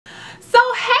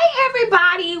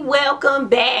welcome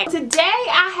back. Today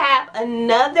I have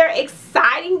another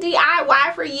exciting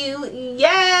DIY for you.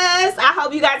 Yes, I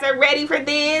hope you guys are ready for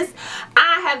this.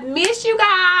 I have missed you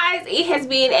guys. It has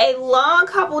been a long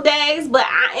couple days, but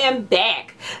I am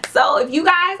back. So if you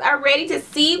guys are ready to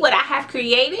see what I have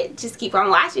created, just keep on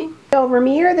watching. Over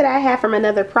mirror that I have from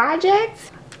another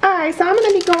project. Alright, so I'm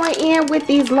going to be going in with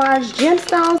these large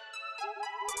gemstones.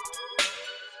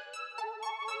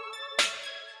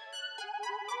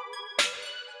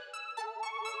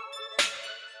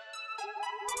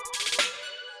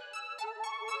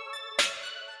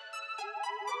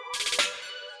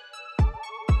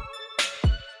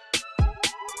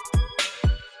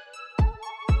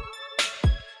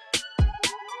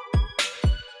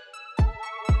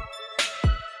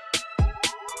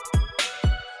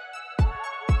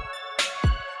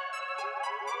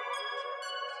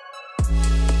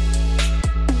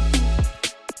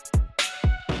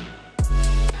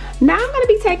 Now I'm going to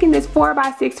be taking this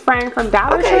 4x6 frame from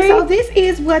Dollar Tree. Okay, so this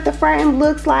is what the frame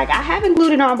looks like. I haven't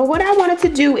glued it on, but what I wanted to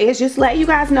do is just let you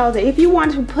guys know that if you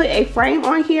want to put a frame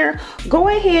on here, go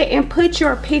ahead and put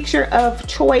your picture of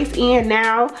choice in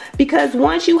now, because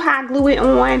once you hot glue it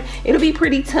on, it'll be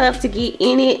pretty tough to get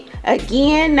in it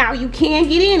again. Now you can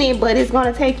get in it, but it's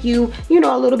going to take you,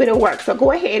 a little bit of work. So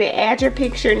go ahead and add your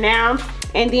picture now,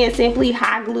 and then simply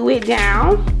hot glue it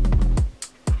down.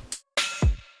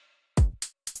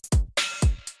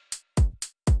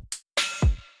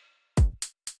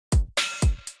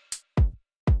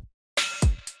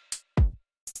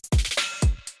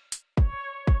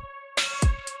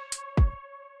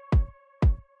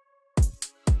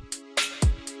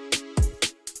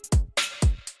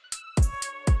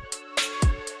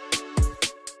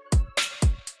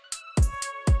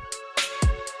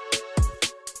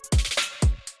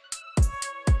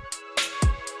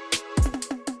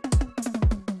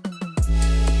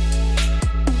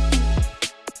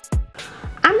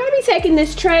 Taking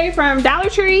this tray from Dollar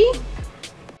Tree,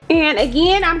 and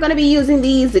again I'm going to be using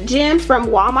these gems from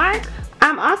Walmart.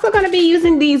 I'm also going to be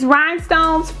using these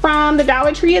rhinestones from the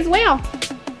Dollar Tree as well.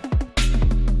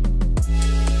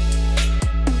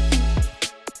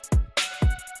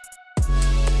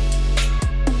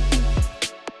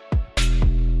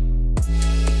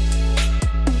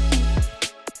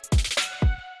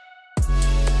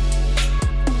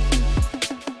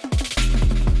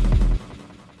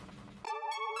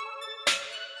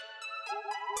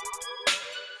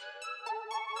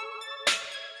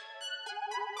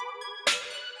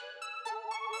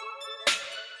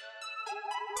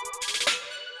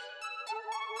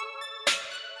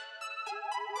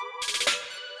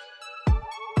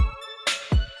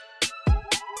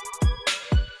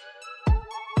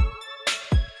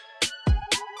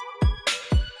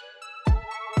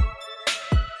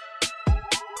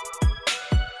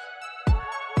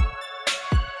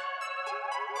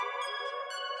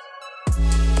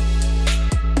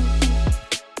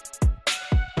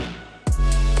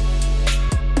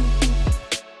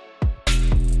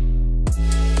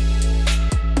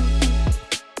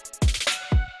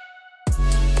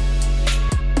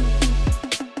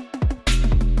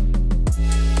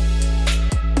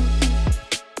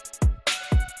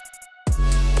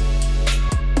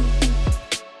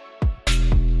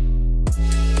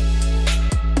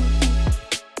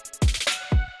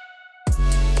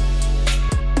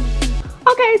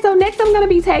 Okay, so next I'm going to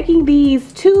be taking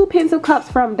these 2 pencil cups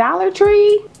from Dollar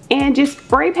Tree and just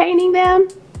spray painting them.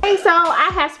 Okay, so I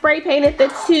have spray painted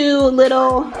the 2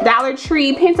 little Dollar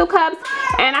Tree pencil cups,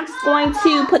 and I'm just going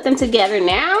to put them together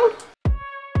now.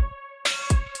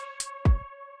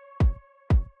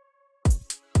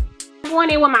 I'm going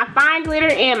in with my fine glitter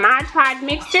and my Tide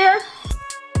mixture.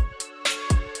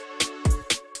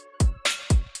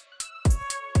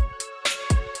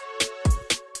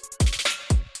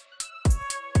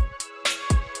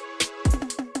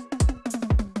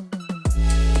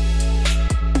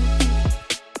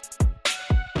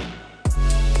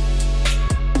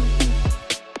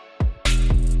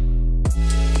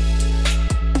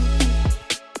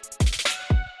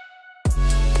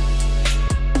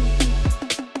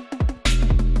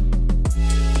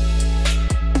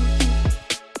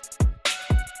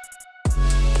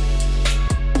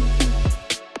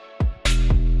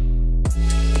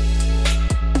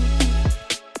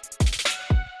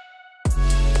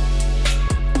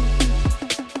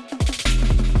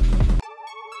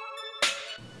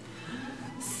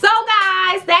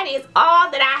 That is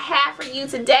all that I have for you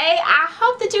today. I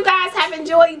hope that you guys have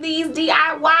enjoyed these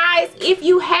DIYs. If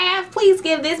you have, please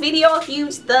give this video a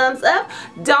huge thumbs up.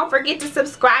 Don't forget to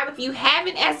subscribe if you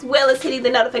haven't, as well as hitting the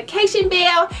notification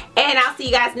bell. And I'll see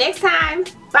you guys next time.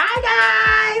 Bye guys.